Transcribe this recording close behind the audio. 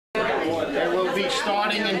They will be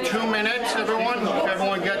starting in 2 minutes, everyone.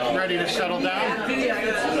 Everyone get ready to settle down.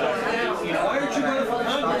 Why aren't you going for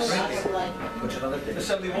Congress?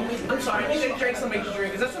 Assemblywoman? I'm sorry, I think I drank somebody's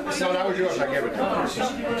drink. Is that somebody? No, that was yours. I gave it to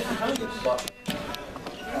you.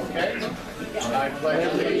 Okay. I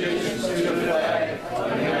pledge allegiance to the flag of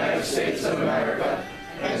the United States of America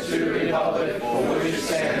and to the republic for which it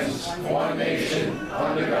stands, one nation,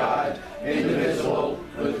 under God, indivisible,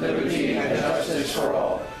 with liberty and justice for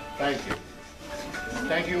all. Thank you.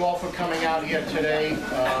 Thank you all for coming out here today.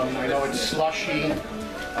 I know it's slushy.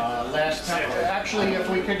 Last time, actually, if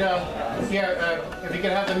we could, if you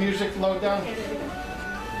could have the music load down.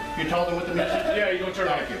 You told them with the music? Yeah, you don't turn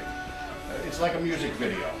Thank you. It's like a music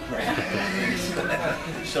video.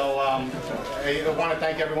 So I want to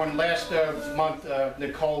thank everyone. Last month,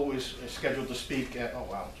 Nicole was scheduled to speak at, oh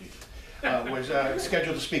wow, geez. Was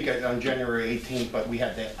scheduled to speak on January 18th, but we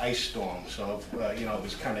had that ice storm, so you know, it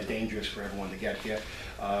was kind of dangerous for everyone to get here.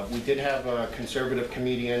 We did have a conservative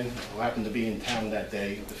comedian who happened to be in town that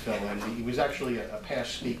day to fill in. He was actually a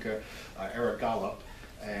past speaker, Eric Gallup,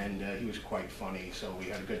 and he was quite funny, so we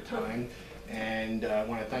had a good time. And I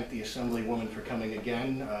want to thank the Assemblywoman for coming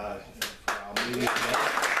again for our meeting today.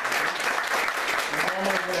 We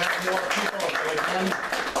normally would have more people, but again,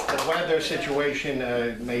 the weather situation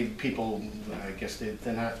made people, I guess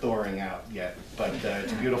they're not thawing out yet, but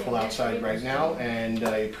it's beautiful outside right now, and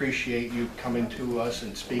I appreciate you coming to us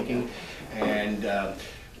and speaking, and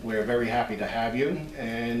we're very happy to have you.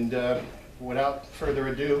 And without further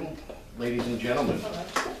ado, ladies and gentlemen,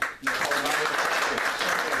 Nicole Malliotakis.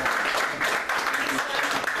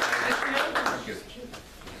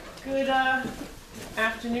 Good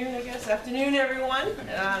afternoon, I guess. Afternoon, everyone.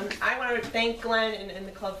 I want to thank Glenn and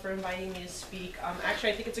the club for inviting me to speak.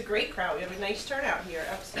 Actually, I think it's a great crowd. We have a nice turnout here,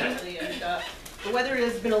 absolutely. And the weather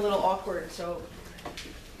has been a little awkward, so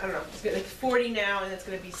I don't know. It's like 40 now, and it's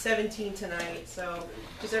going to be 17 tonight. So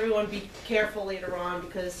just everyone be careful later on,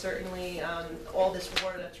 because certainly all this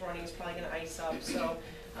water that's running is probably going to ice up. So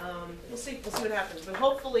we'll see what happens. But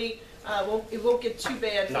hopefully it won't get too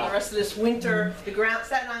bad for the rest of this winter. The ground,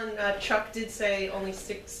 Chuck did say only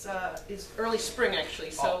 6 is early spring actually.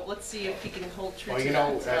 So let's see if he can hold true to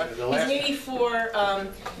that. He's 84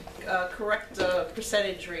 correct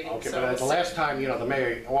percentage rating. Okay, so but the last time, you know, the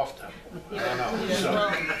mayor off time. Yeah, I don't know. yeah, So.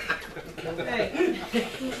 well, hey.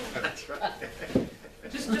 That's right.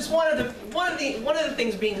 Just one of the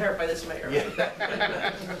things being hurt by this mayor.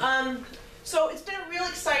 Yeah. So it's been a real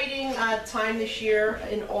exciting time this year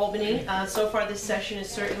in Albany. So far this session has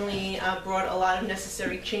certainly brought a lot of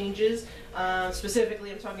necessary changes.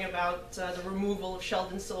 Specifically, I'm talking about the removal of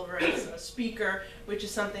Sheldon Silver as a speaker, which is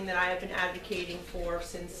something that I have been advocating for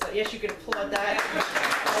since, yes, you can applaud that.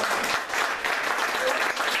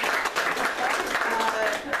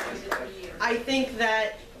 I think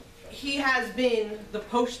that he has been the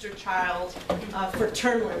poster child for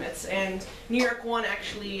term limits, and New York One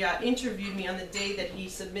actually interviewed me on the day that he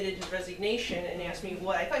submitted his resignation and asked me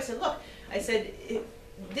what I thought. I said, look,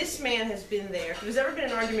 this man has been there. If there's ever been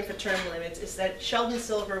an argument for term limits, it's that Sheldon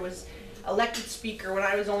Silver was elected speaker when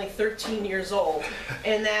I was only 13 years old,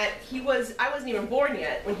 and that I wasn't even born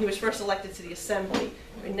yet when he was first elected to the Assembly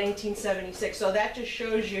in 1976. So that just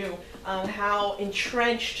shows you how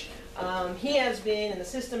entrenched he has been and the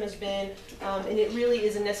system has been, and it really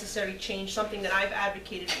is a necessary change, something that I've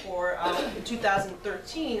advocated for in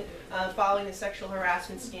 2013 following the sexual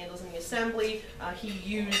harassment scandals in the Assembly. He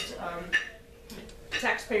used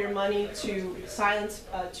taxpayer money to silence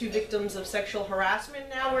 2 victims of sexual harassment.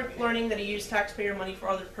 Now we're learning that he used taxpayer money for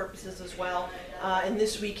other purposes as well. And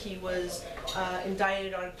this week he was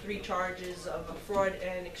indicted on 3 charges of fraud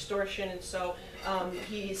and extortion. And so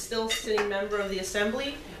he is still sitting member of the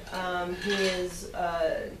Assembly. He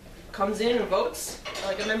comes in and votes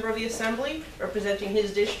like a member of the Assembly, representing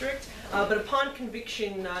his district. But upon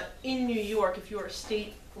conviction in New York, if you're a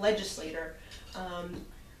state legislator,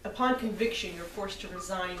 upon conviction, you're forced to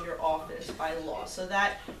resign your office by law. So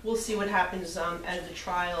that, we'll see what happens as the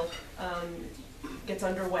trial gets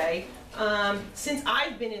underway. Since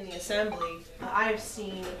I've been in the Assembly, I have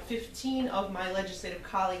seen 15 of my legislative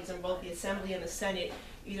colleagues in both the Assembly and the Senate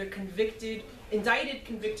either indicted,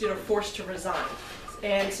 convicted, or forced to resign.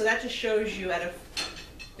 And so that just shows you,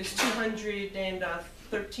 there's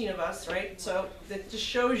 213 of us, right? So that just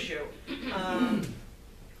shows you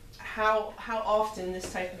how often this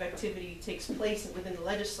type of activity takes place within the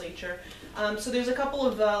legislature. So there's a couple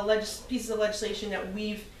of pieces of legislation that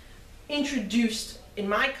we've introduced in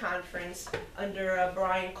my conference under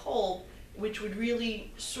Brian Kolb, which would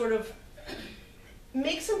really sort of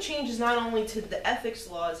make some changes not only to the ethics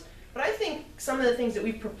laws, But I think some of the things that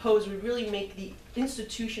we've proposed would really make the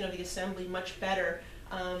institution of the Assembly much better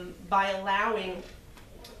by allowing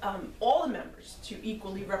all the members to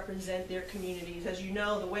equally represent their communities. As you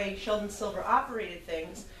know, the way Sheldon Silver operated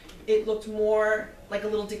things, it looked more like a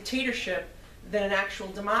little dictatorship than an actual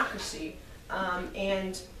democracy.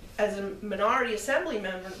 And as a minority assembly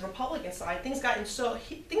member on the Republican side, things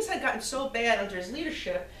had gotten so bad under his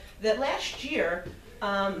leadership that last year,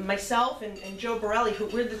 myself and Joe Borelli, who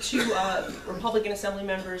were the two Republican assembly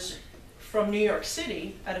members from New York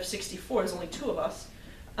City out of 64, there's only two of us,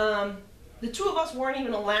 the two of us weren't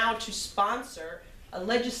even allowed to sponsor a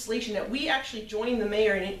legislation that we actually joined the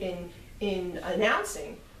mayor in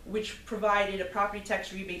announcing, which provided a property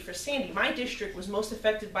tax rebate for Sandy. My district was most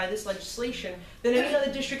affected by this legislation than any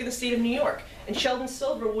other district in the state of New York. And Sheldon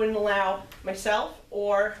Silver wouldn't allow myself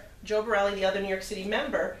or Joe Borelli, the other New York City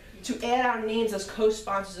member, to add our names as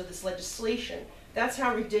co-sponsors of this legislation. That's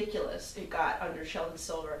how ridiculous it got under Sheldon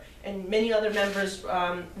Silver. And many other members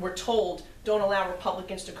were told, don't allow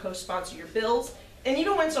Republicans to co-sponsor your bills. And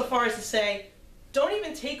even went so far as to say, don't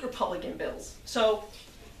even take Republican bills. So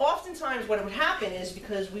oftentimes what would happen is,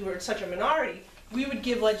 because we were such a minority, we would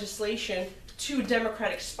give legislation to a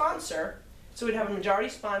Democratic sponsor, so we'd have a majority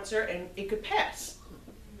sponsor and it could pass.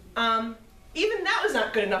 Even that was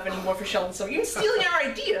not good enough anymore for Sheldon Silver. Even stealing our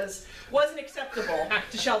ideas wasn't acceptable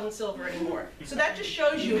to Sheldon Silver anymore. So that just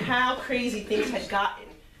shows you how crazy things had gotten.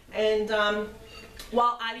 And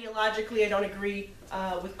while ideologically I don't agree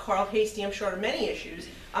with Carl Hastie, I'm sure, on many issues,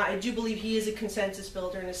 I do believe he is a consensus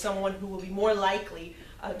builder and is someone who will be more likely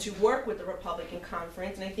to work with the Republican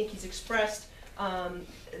conference. And I think he's expressed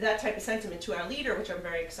that type of sentiment to our leader, which I'm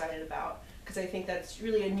very excited about, because I think that's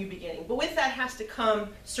really a new beginning. But with that has to come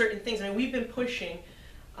certain things. I mean, we've been pushing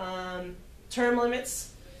term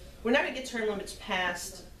limits. We're not going to get term limits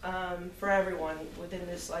passed for everyone within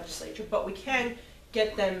this legislature, but we can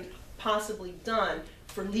get them possibly done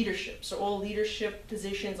for leadership. So all leadership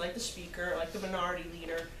positions, like the speaker, like the minority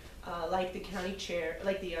leader, like the county chair,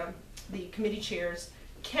 like the committee chairs,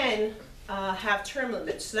 can have term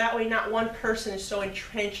limits. So that way not one person is so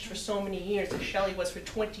entrenched for so many years, as Shelley was for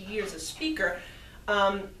 20 years as speaker.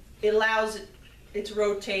 It allows it to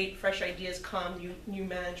rotate, fresh ideas come, new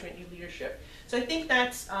management, new leadership. So I think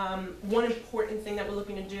that's one important thing that we're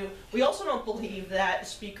looking to do. We also don't believe that the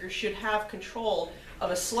speaker should have control of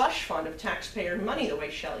a slush fund of taxpayer money the way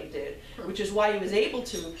Shelley did, which is why he was able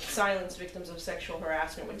to silence victims of sexual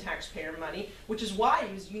harassment with taxpayer money, which is why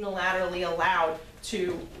he was unilaterally allowed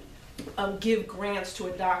to give grants to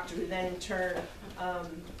a doctor who then in turn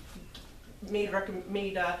made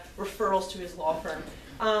referrals to his law firm.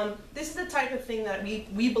 This is the type of thing that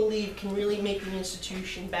we believe can really make the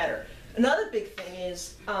institution better. Another big thing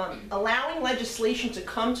is allowing legislation to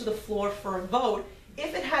come to the floor for a vote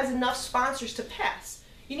if it has enough sponsors to pass.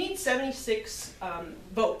 You need 76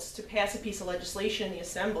 votes to pass a piece of legislation in the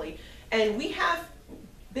Assembly, and we have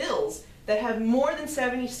bills that have more than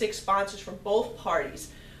 76 sponsors from both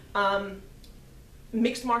parties.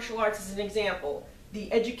 Mixed martial arts is an example.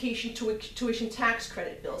 The education tuition tax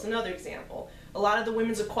credit bill is another example. A lot of the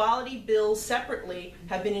women's equality bills separately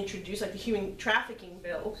have been introduced, like the human trafficking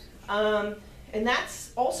bill, and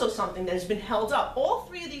that's also something that has been held up. All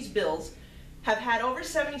three of these bills have had over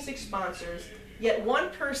 76 sponsors, yet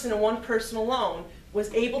one person and one person alone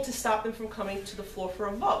was able to stop them from coming to the floor for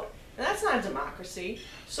a vote. And that's not a democracy.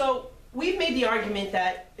 So we've made the argument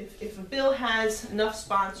that if a bill has enough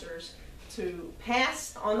sponsors to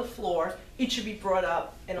pass on the floor, it should be brought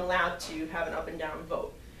up and allowed to have an up and down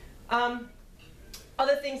vote.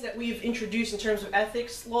 Other things that we've introduced in terms of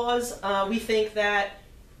ethics laws, we think that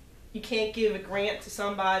you can't give a grant to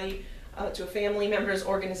somebody, to a family member's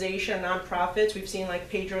organization, nonprofits. We've seen like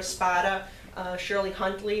Pedro Espada, Shirley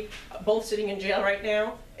Huntley, both sitting in jail right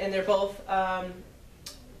now, and they're both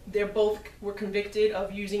were convicted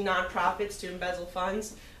of using nonprofits to embezzle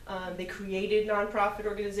funds. They created nonprofit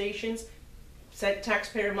organizations, sent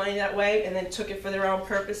taxpayer money that way, and then took it for their own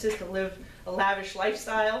purposes to live a lavish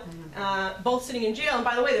lifestyle. Both sitting in jail, and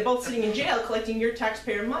by the way, they're both sitting in jail collecting your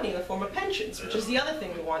taxpayer money in the form of pensions, which is the other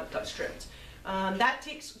thing we want stripped. That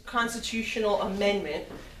takes constitutional amendment.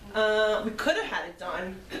 We could have had it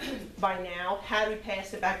done by now had we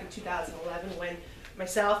passed it back in 2011, when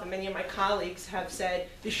myself and many of my colleagues have said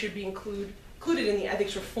this should be included in the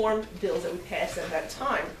ethics reform bills that we passed at that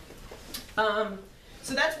time.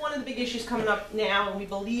 So that's one of the big issues coming up now, and we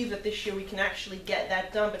believe that this year we can actually get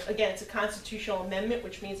that done. But again, it's a constitutional amendment,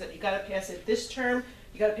 which means that you got to pass it this term,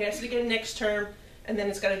 you got to pass it again next term, and then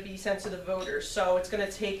it's got to be sent to the voters. So it's going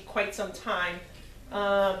to take quite some time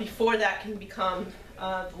before that can become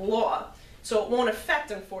the law. So it won't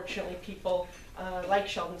affect, unfortunately, people like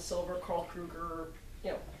Sheldon Silver, Carl Kruger,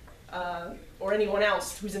 or anyone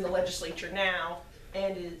else who's in the legislature now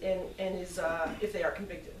and is if they are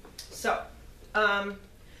convicted. So,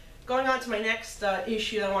 going on to my next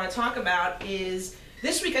issue that I want to talk about is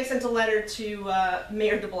this week I sent a letter to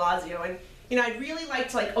Mayor de Blasio, and I'd really like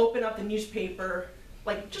to open up the newspaper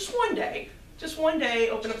just one day,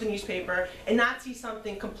 open up the newspaper and not see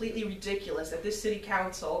something completely ridiculous that this city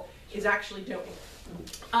council is actually doing.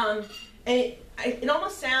 And it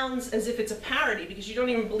almost sounds as if it's a parody because you don't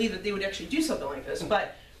even believe that they would actually do something like this.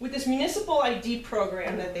 But with this municipal ID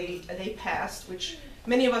program that they passed, which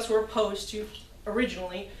many of us were opposed to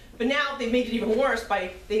originally, but now they've made it even worse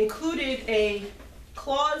by they included a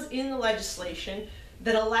clause in the legislation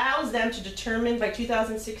that allows them to determine by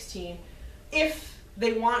 2016 if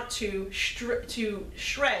they want to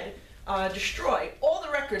destroy all the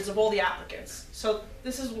records of all the applicants. So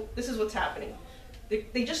this is what's happening.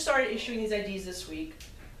 They just started issuing these IDs this week.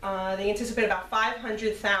 They anticipate about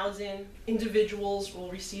 500,000 individuals will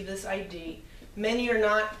receive this ID. Many are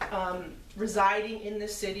not residing in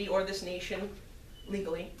this city or this nation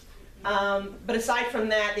legally. But aside from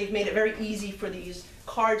that, they've made it very easy for these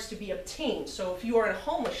cards to be obtained. So if you are in a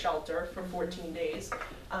homeless shelter for 14 days,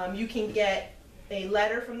 you can get a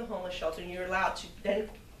letter from the homeless shelter, and you're allowed to then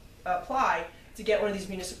apply to get one of these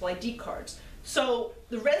municipal ID cards. So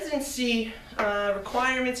the residency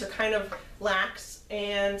requirements are kind of lax,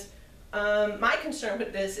 and my concern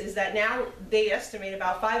with this is that now they estimate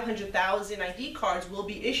about 500,000 ID cards will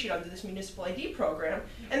be issued under this municipal ID program,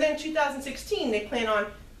 and then in 2016 they plan on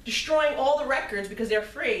destroying all the records because they're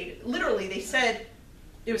afraid. Literally, they said,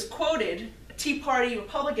 it was quoted, a Tea Party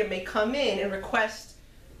Republican may come in and request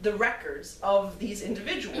the records of these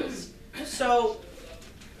individuals. So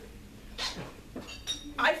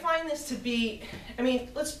I find this to be,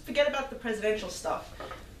 let's forget about the presidential stuff.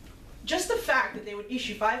 Just the fact that they would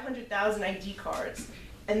issue 500,000 ID cards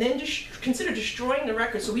and then consider destroying the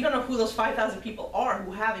records so we don't know who those 5,000 people are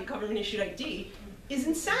who have a government-issued ID is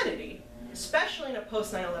insanity, especially in a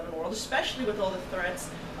post-9/11 world, especially with all the threats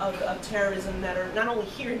of terrorism that are not only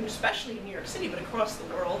here, especially in New York City, but across the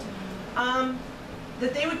world,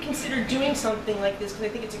 that they would consider doing something like this because I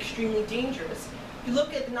think it's extremely dangerous. If you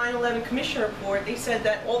look at the 9/11 Commission report, they said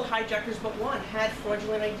that all the hijackers but one had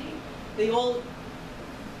fraudulent ID. They all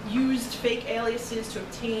used fake aliases to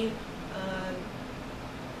obtain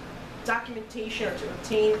documentation or to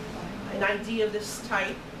obtain an ID of this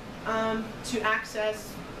type, to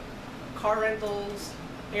access car rentals,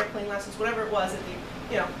 airplane lessons, whatever it was that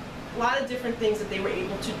they, a lot of different things that they were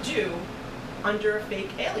able to do under a fake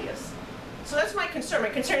alias. So that's my concern. My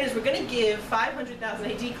concern is we're going to give 500,000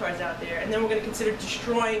 ID cards out there, and then we're going to consider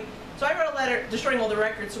destroying. So I wrote a letter destroying all the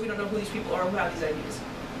records so we don't know who these people are who have these IDs.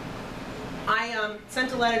 I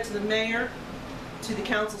sent a letter to the mayor, to the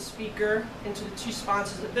council speaker, and to the two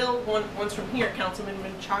sponsors of the bill. One's from here, Councilman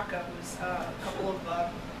Menchaca, who's a couple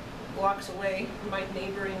of blocks away, my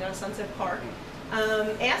neighboring Sunset Park,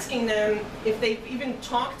 asking them if they've even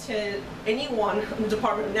talked to anyone in the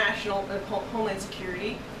Department of National Homeland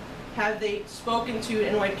Security. Have they spoken to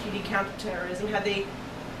NYPD counterterrorism? Have they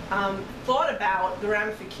thought about the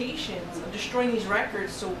ramifications of destroying these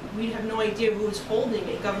records so we have no idea who is holding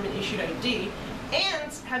a government-issued ID?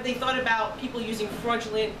 And have they thought about people using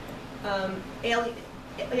fraudulent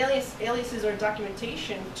aliases or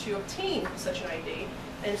documentation to obtain such an ID?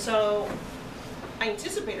 And so I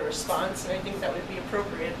anticipate a response, and I think that would be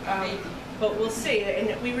appropriate. But we'll see,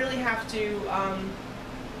 and we really have to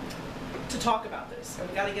talk about this, and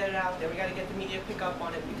we got to get it out there. We got to get the media to pick up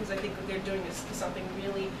on it, because I think what they're doing is something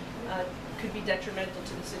really could be detrimental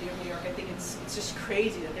to the city of New York. I think it's just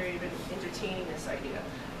crazy that they're even entertaining this idea.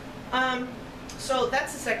 So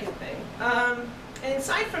that's the second thing. And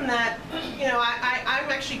aside from that, I'm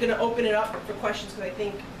actually going to open it up for questions, because I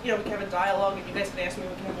think we can have a dialogue, and you guys can ask me,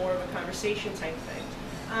 we can have more of a conversation type thing.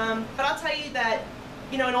 But I'll tell you that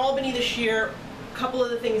in Albany this year, a couple of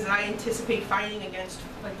the things that I anticipate fighting against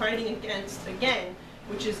again,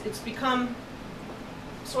 which is it's become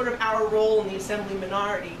sort of our role in the assembly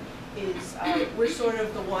minority, is we're sort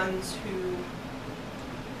of the ones who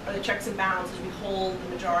are the checks and balances. We hold the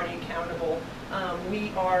majority accountable.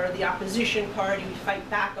 We are the opposition party. We fight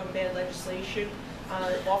back on bad legislation,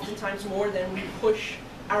 oftentimes more than we push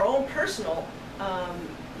our own personal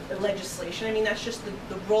legislation. I mean, that's just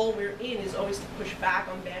the role we're in, is always to push back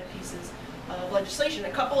on bad pieces of legislation. A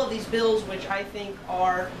couple of these bills, which I think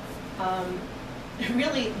are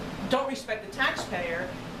really don't respect the taxpayer,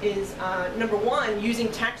 is number one, using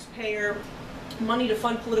taxpayer money to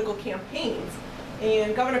fund political campaigns.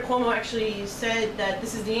 And Governor Cuomo actually said that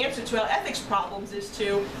this is the answer to our ethics problems, is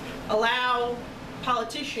to allow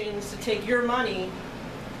politicians to take your money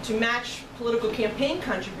to match political campaign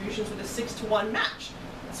contributions with a 6-to-1 match.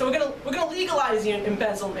 So we're gonna legalize the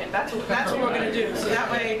embezzlement. That's what we're gonna do. So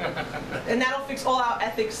that way, and that'll fix all our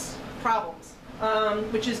ethics problems,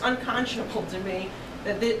 which is unconscionable to me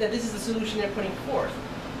that this is the solution they're putting forth.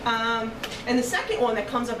 And the second one that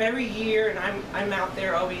comes up every year, and I'm out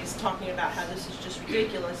there always talking about how this is just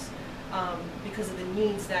ridiculous because of the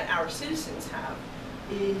needs that our citizens have,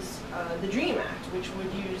 is the DREAM Act, which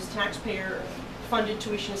would use taxpayer-funded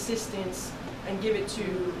tuition assistance and give it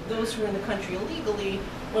to those who are in the country illegally,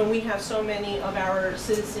 when we have so many of our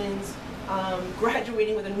citizens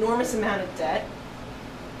graduating with enormous amount of debt.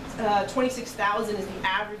 $26,000 is the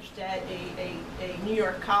average debt a New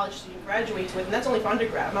York college student graduates with, and that's only for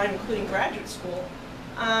undergrad, I'm not even including graduate school.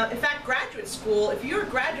 In fact, graduate school, if you're a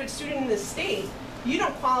graduate student in this state, you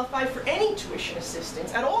don't qualify for any tuition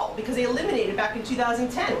assistance at all, because they eliminated back in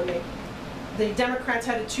 2010 when the Democrats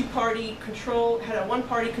had a two-party control, had a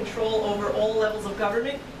one-party control over all levels of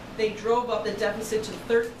government. They drove up the deficit to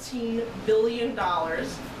 $13 billion,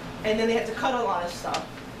 and then they had to cut a lot of stuff.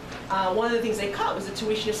 One of the things they cut was the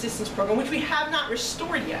tuition assistance program, which we have not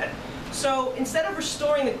restored yet. So instead of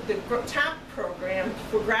restoring the TAP program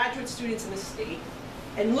for graduate students in the state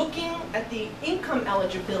and looking at the income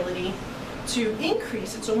eligibility to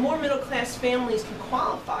increase it so more middle-class families can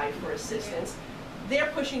qualify for assistance,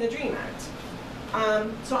 they're pushing the DREAM Act.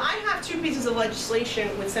 So I have two pieces of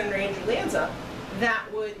legislation with Senator Andrew Lanza that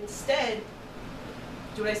would instead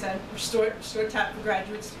do what I said, restore TAP for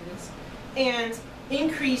graduate students, and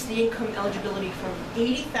increase the income eligibility from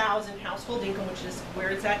 80,000 household income, which is where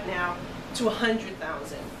it's at now, to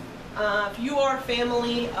 100,000. If you are a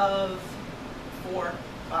family of 4,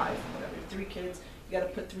 5, whatever, 3 kids, you got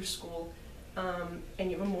to put through school, and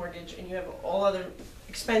you have a mortgage, and you have all other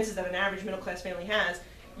expenses that an average middle-class family has,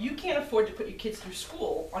 you can't afford to put your kids through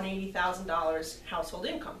school on $80,000 household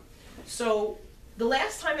income. So the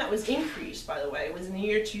last time that was increased, by the way, was in the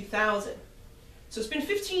year 2000. So it's been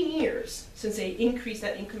 15 years since they increased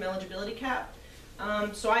that income eligibility cap.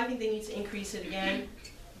 So I think they need to increase it again.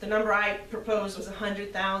 The number I proposed was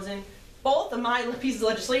 100,000. Both of my pieces of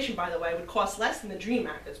legislation, by the way, would cost less than the DREAM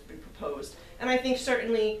Act that's been proposed. And I think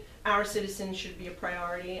certainly our citizens should be a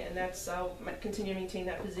priority, and that's I'll continue to maintain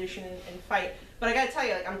that position and fight. But I got to tell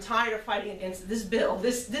you, like, I'm tired of fighting against this bill.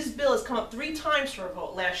 This bill has come up 3 times for a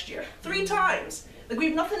vote last year. 3 times. Like, we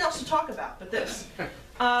have nothing else to talk about but this.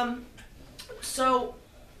 So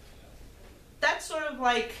that's sort of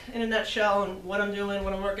like, in a nutshell, and what I'm doing,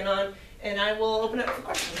 what I'm working on, and I will open it up for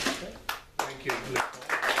questions. Thank you.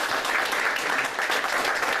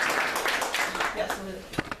 Yes,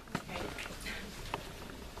 Elizabeth.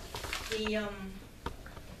 The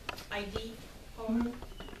ID form,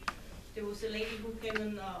 there was a lady who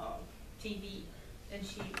came on TV, and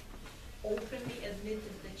she openly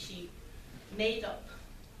admitted that she made up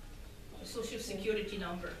a social security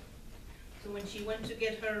number. So when she went to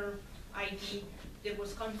get her ID, there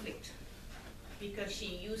was conflict because she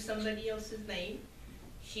used somebody else's name.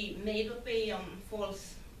 She made up a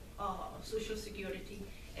false social security,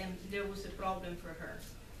 and there was a problem for her.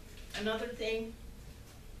 Another thing,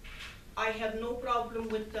 I have no problem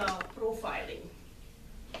with profiling.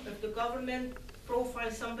 If the government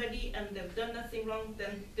profiles somebody and they've done nothing wrong,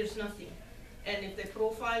 then there's nothing. And if they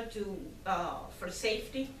profile for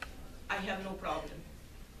safety, I have no problem.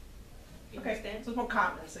 You Okay, understand? so it's more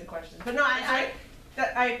comments than questions. But no,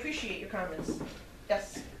 I appreciate your comments.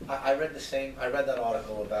 Yes? I read that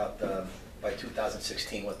article about by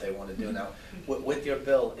 2016 what they want to do now. With your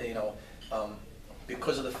bill, you know,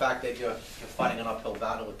 because of the fact that you're fighting an uphill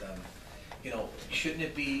battle with them, you know, shouldn't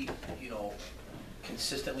it be, you know,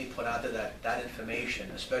 consistently put out there that information,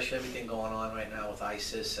 especially everything going on right now with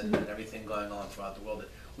ISIS and everything going on throughout the world, that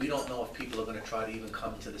we don't know if people are going to try to even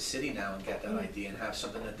come to the city now and get that ID and have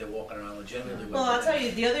something that they're walking around legitimately with. Well, I'll tell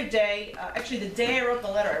you, the other day, actually the day I wrote the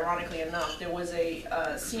letter, ironically enough, there was a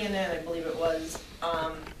CNN, I believe it was,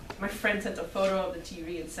 my friend sent a photo of the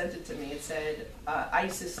TV and sent it to me. It said,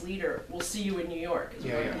 ISIS leader, we'll see you in New York, is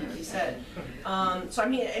what he said. So I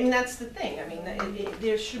mean, that's the thing. I mean,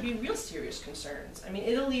 there should be real serious concerns. I mean,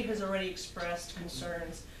 Italy has already expressed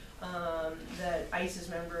concerns that ISIS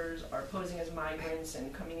members are posing as migrants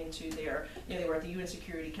and coming into their, you know, they were at the UN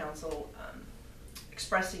Security Council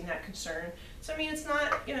expressing that concern. So I mean, it's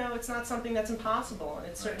not, you know, it's not something that's impossible, and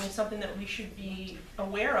it's certainly something that we should be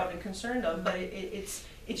aware of and concerned of, but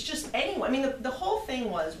it's just anyway. I mean, the whole thing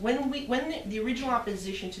was, when the original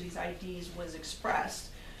opposition to these IDs was expressed,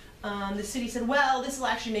 the city said, well, this will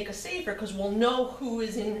actually make us safer because we'll know who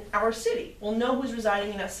is in our city. We'll know who's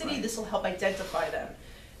residing in our city. Right. This will help identify them.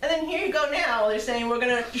 And then here you go now, they're saying we're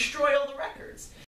going to destroy all the